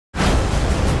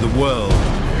The world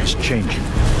is changing.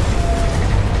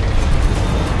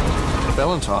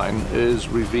 Valentine is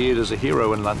revered as a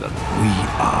hero in London. We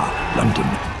are London.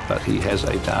 But he has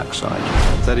a dark side.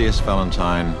 Thaddeus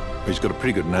Valentine, he's got a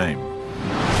pretty good name.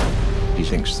 He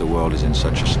thinks the world is in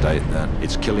such a state that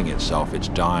it's killing itself, it's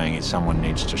dying, someone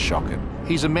needs to shock it.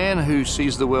 He's a man who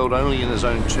sees the world only in his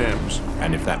own terms.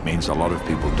 And if that means a lot of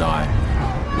people die,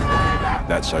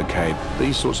 that's okay.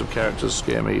 These sorts of characters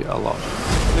scare me a lot.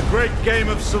 The great game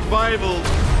of survival.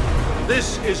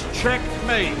 This is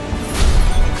checkmate.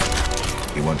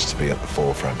 He wants to be at the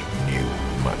forefront of a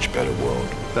new, much better world.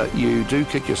 But you do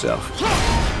kick yourself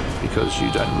because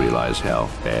you don't realize how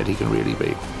bad he can really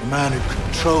be. The man who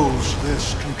controls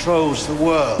this controls the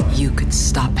world. You could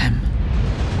stop him.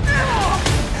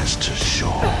 Hester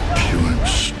Shaw. You won't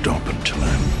stop until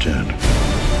I'm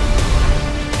dead.